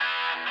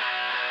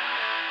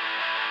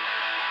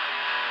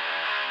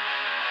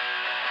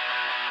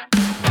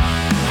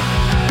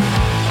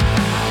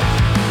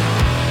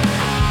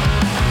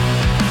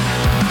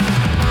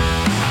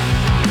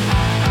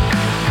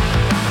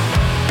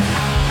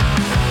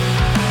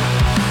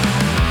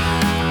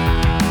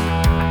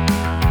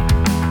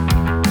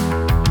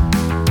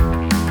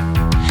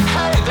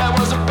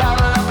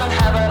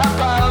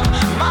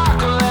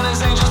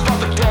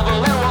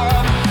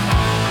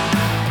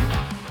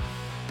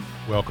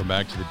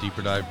the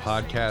Deeper Dive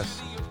podcast.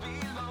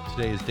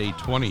 Today is day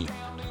 20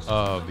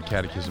 of the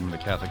Catechism of the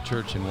Catholic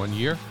Church in 1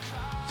 year.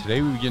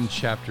 Today we begin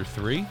chapter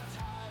 3,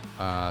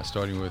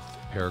 starting with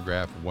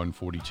paragraph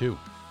 142.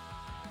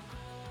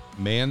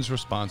 Man's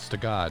response to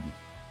God.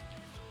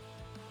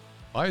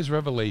 By his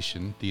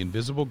revelation, the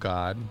invisible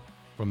God,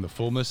 from the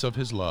fullness of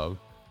his love,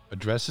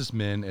 addresses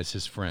men as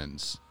his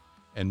friends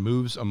and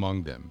moves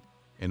among them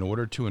in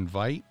order to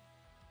invite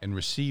and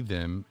receive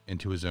them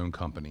into his own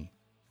company.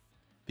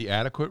 The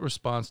adequate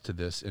response to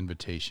this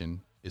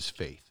invitation is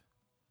faith.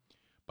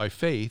 By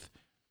faith,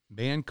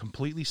 man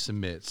completely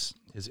submits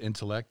his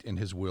intellect and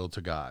his will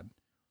to God.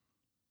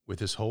 With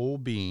his whole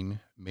being,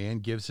 man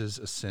gives his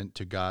assent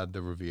to God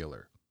the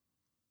Revealer.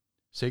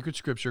 Sacred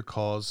Scripture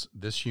calls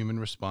this human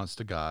response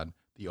to God,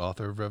 the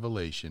author of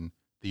revelation,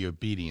 the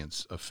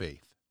obedience of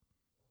faith.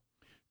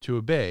 To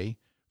obey,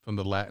 from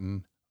the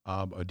Latin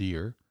ob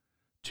audire,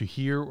 to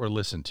hear or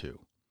listen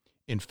to.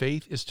 In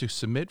faith is to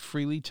submit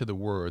freely to the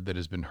word that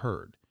has been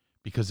heard,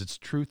 because its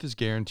truth is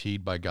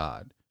guaranteed by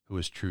God, who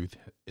is truth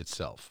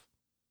itself.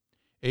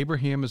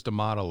 Abraham is the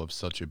model of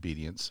such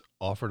obedience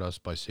offered us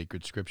by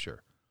sacred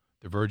Scripture.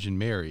 The Virgin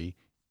Mary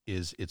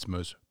is its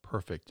most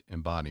perfect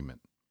embodiment.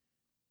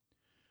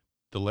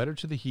 The letter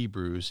to the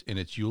Hebrews, in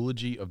its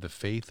eulogy of the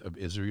faith of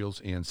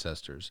Israel's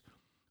ancestors,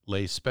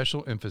 lays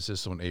special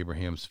emphasis on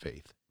Abraham's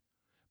faith.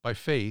 By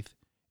faith,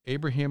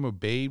 Abraham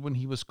obeyed when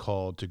he was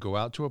called to go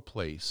out to a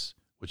place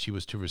which he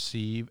was to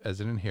receive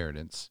as an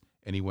inheritance,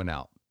 and he went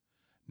out,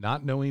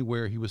 not knowing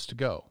where he was to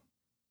go.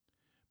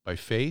 By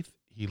faith,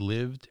 he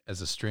lived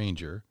as a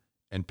stranger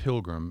and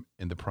pilgrim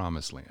in the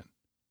promised land.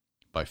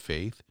 By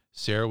faith,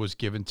 Sarah was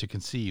given to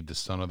conceive the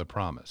son of the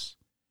promise.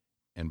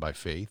 And by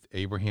faith,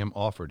 Abraham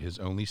offered his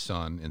only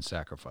son in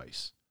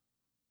sacrifice.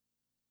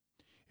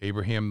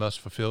 Abraham thus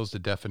fulfills the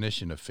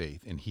definition of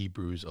faith in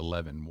Hebrews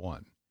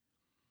 11:1.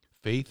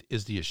 Faith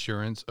is the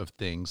assurance of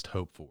things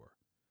hoped for,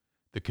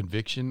 the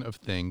conviction of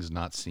things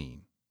not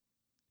seen.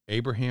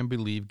 Abraham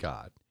believed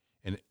God,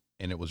 and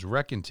it was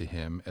reckoned to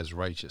him as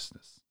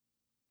righteousness.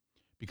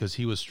 Because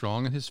he was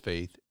strong in his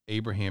faith,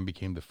 Abraham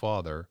became the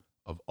father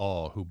of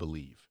all who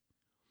believe.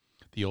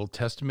 The Old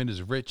Testament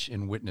is rich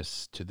in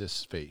witness to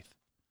this faith.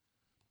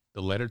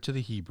 The letter to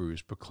the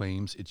Hebrews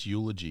proclaims its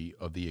eulogy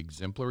of the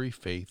exemplary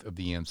faith of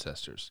the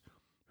ancestors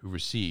who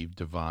received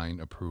divine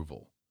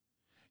approval.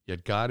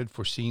 Yet God had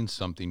foreseen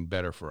something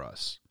better for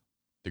us,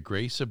 the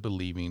grace of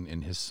believing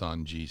in his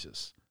Son,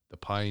 Jesus, the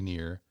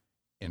pioneer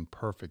and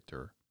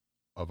perfecter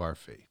of our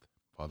faith.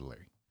 Father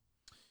Larry.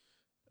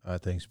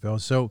 Thanks, Bill.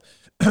 So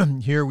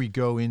here we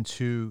go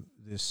into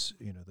this,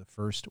 the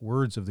first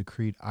words of the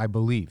Creed, I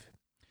believe.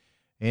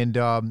 And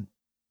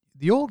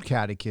the old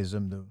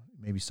catechism,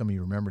 maybe some of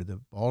you remember,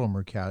 the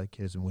Baltimore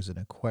Catechism was in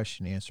a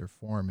question-answer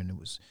form, and it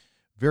was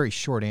very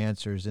short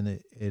answers, and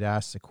it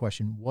asks the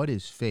question, what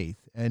is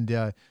faith? And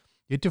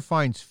it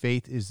defines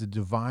faith as the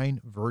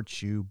divine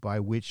virtue by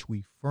which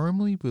we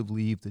firmly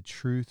believe the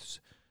truths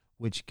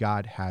which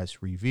God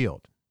has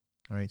revealed.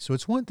 All right, so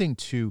it's one thing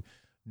to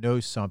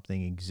know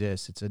something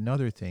exists. It's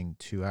another thing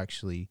to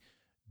actually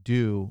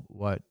do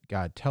what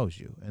God tells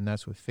you, and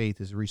that's what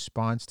faith is, a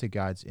response to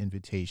God's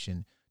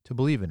invitation to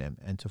believe in him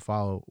and to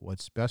follow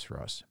what's best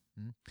for us.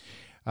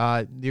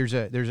 There's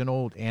an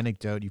old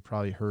anecdote you've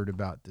probably heard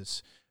about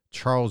this.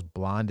 Charles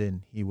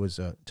Blondin, he was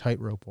a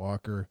tightrope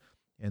walker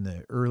in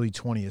the early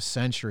 20th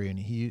century, and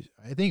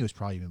I think it was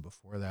probably even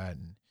before that,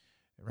 and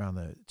around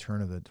the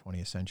turn of the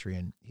 20th century,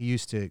 and he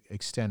used to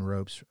extend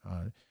ropes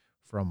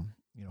from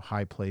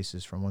high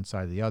places from one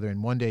side to the other.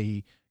 And one day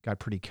he got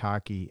pretty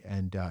cocky,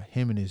 and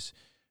him and his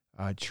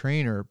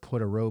trainer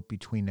put a rope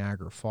between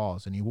Niagara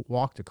Falls, and he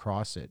walked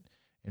across it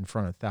in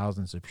front of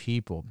thousands of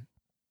people.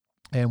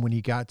 And when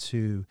he got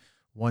to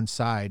one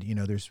side,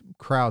 there's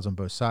crowds on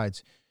both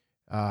sides.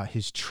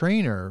 His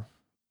trainer,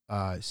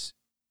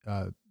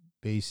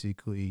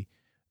 basically,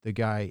 the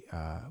guy.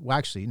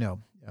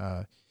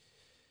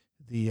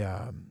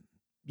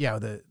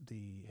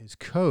 His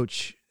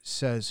coach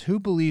says, "Who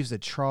believes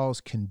that Charles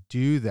can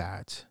do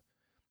that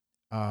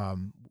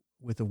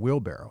with a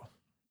wheelbarrow?"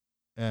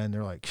 And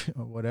they're like,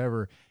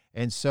 "Whatever."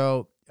 And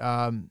so,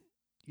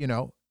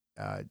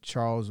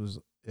 Charles was.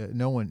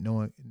 No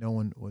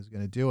one was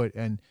going to do it,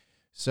 and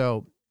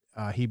so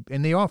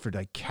they offered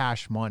like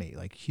cash money,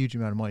 like huge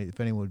amount of money, if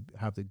anyone would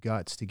have the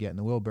guts to get in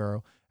the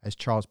wheelbarrow. As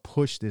Charles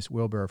pushed this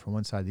wheelbarrow from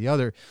one side to the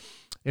other,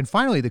 and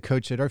finally the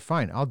coach said, "All right,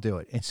 fine, I'll do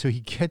it." And so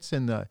he gets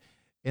in the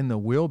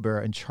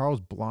wheelbarrow, and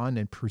Charles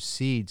Blondin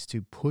proceeds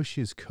to push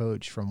his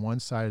coach from one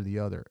side to the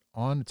other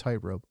on the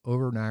tightrope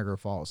over Niagara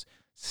Falls.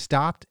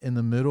 Stopped in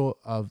the middle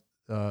of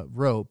the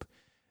rope,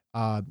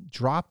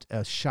 dropped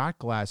a shot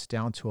glass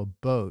down to a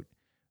boat.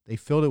 They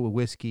filled it with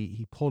whiskey.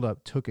 He pulled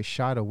up, took a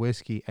shot of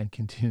whiskey, and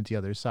continued to the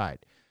other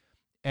side.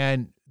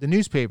 And the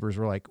newspapers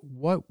were like,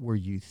 "What were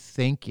you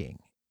thinking?"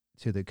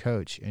 to the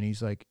coach. And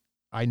he's like,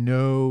 "I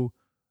know,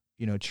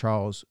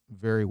 Charles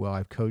very well.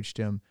 I've coached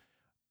him,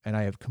 and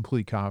I have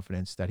complete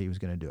confidence that he was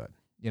going to do it."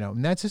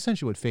 And that's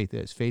essentially what faith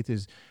is. Faith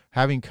is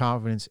having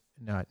confidence,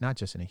 not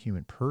just in a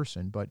human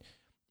person, but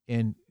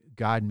in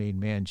God made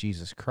man,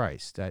 Jesus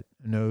Christ, that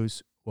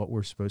knows what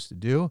we're supposed to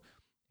do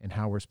and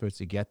how we're supposed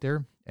to get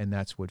there. And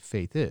that's what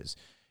faith is.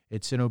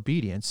 It's an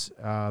obedience.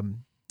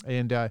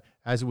 And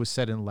as it was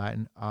said in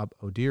Latin, ab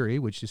audire,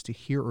 which is to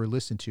hear or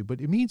listen to, but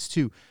it means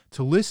to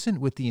listen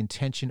with the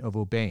intention of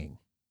obeying.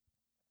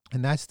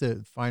 And that's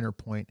the finer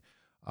point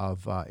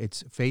of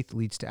its faith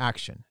leads to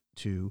action,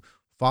 to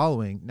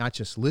following, not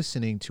just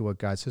listening to what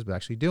God says, but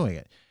actually doing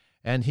it.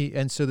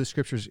 And so the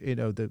scriptures,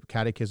 the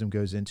Catechism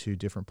goes into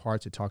different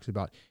parts. It talks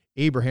about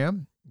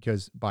Abraham,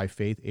 because by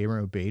faith,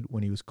 Abraham obeyed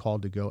when he was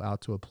called to go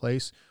out to a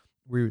place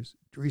where he was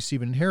to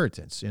receive an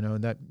inheritance,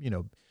 and that,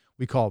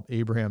 we call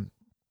Abraham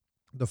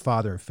the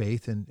father of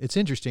faith. And it's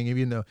interesting,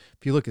 even though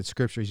if you look at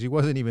scriptures, he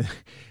was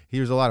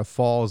a lot of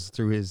falls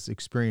through his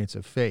experience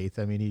of faith.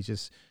 I mean,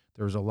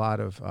 there was a lot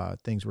of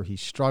things where he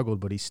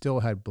struggled, but he still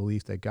had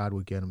belief that God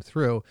would get him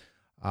through.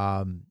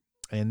 And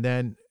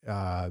then,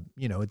 then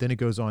it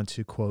goes on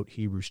to quote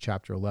Hebrews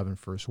chapter 11,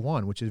 verse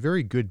 1, which is a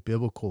very good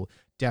biblical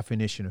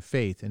definition of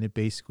faith. And it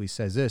basically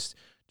says this,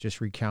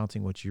 just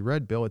recounting what you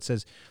read, Bill. It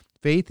says,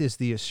 faith is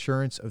the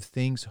assurance of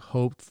things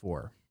hoped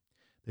for,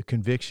 the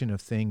conviction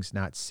of things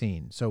not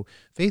seen. So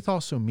faith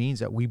also means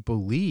that we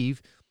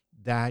believe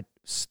that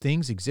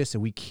things exist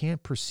that we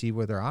can't perceive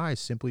with our eyes.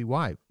 Simply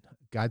why?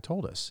 God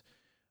told us.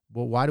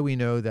 Well, why do we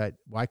know that?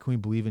 Why can we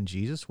believe in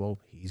Jesus? Well,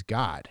 he's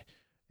God.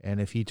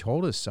 And if he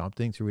told us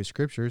something through his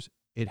scriptures,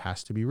 it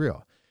has to be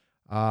real.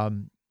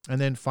 And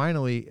then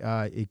finally,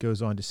 it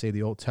goes on to say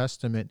the Old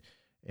Testament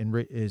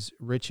is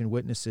rich in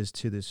witnesses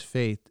to this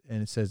faith.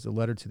 And it says the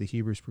letter to the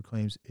Hebrews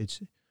proclaims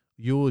its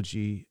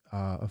eulogy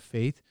of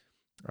faith.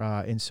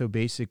 And so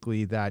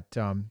basically that,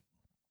 that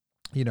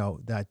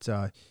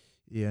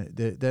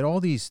all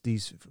these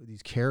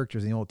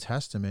characters in the Old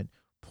Testament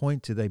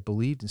point to they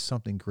believed in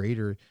something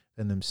greater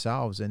than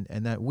themselves,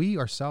 and that we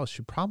ourselves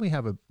should probably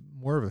have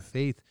more of a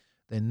faith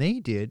than they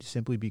did,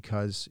 simply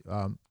because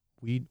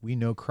we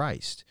know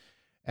Christ.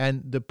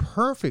 And the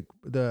perfect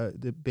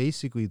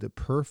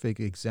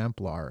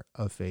exemplar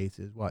of faith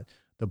is what?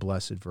 The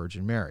Blessed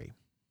Virgin Mary,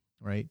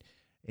 right?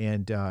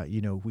 And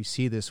we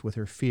see this with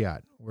her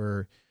fiat,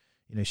 where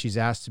she's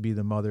asked to be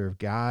the mother of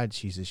God.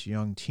 She's this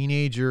young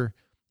teenager,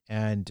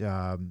 and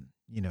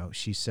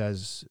she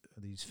says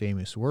these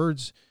famous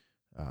words,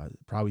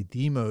 probably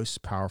the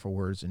most powerful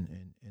words in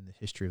the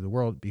history of the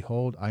world.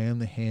 Behold, I am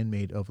the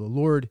handmaid of the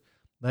Lord.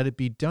 Let it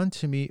be done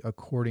to me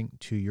according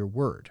to your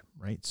word.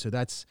 Right. So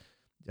that's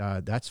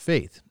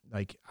faith.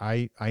 Like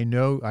I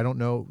don't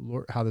know,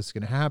 Lord, how this is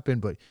going to happen,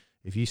 but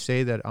if you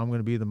say that I'm going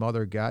to be the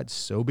mother of God,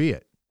 so be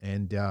it.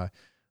 And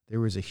there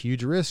was a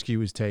huge risk he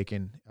was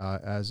taking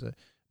as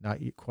not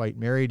quite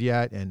married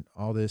yet, and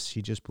all this.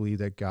 He just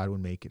believed that God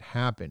would make it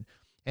happen.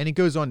 And he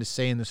goes on to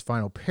say in this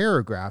final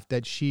paragraph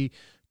that she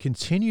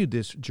continued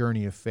this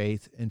journey of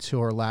faith until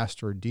her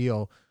last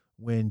ordeal,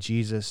 when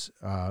she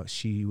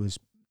was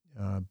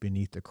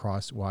beneath the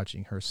cross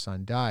watching her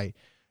son die.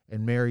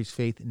 And Mary's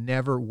faith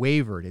never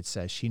wavered. It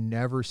says she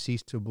never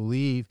ceased to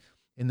believe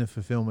in the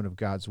fulfillment of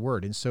God's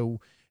word. And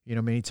so,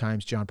 many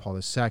times John Paul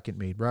II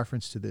made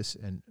reference to this,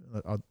 and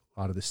a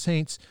lot of the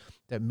saints,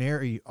 that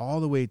Mary, all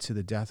the way to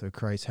the death of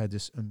Christ, had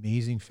this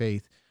amazing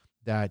faith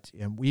that,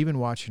 and even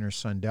watching her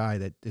son die,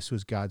 that this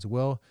was God's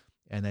will,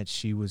 and that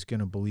she was going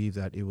to believe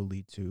that it would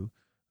lead to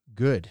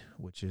good,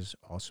 which is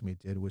ultimately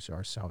did, was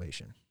our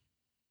salvation.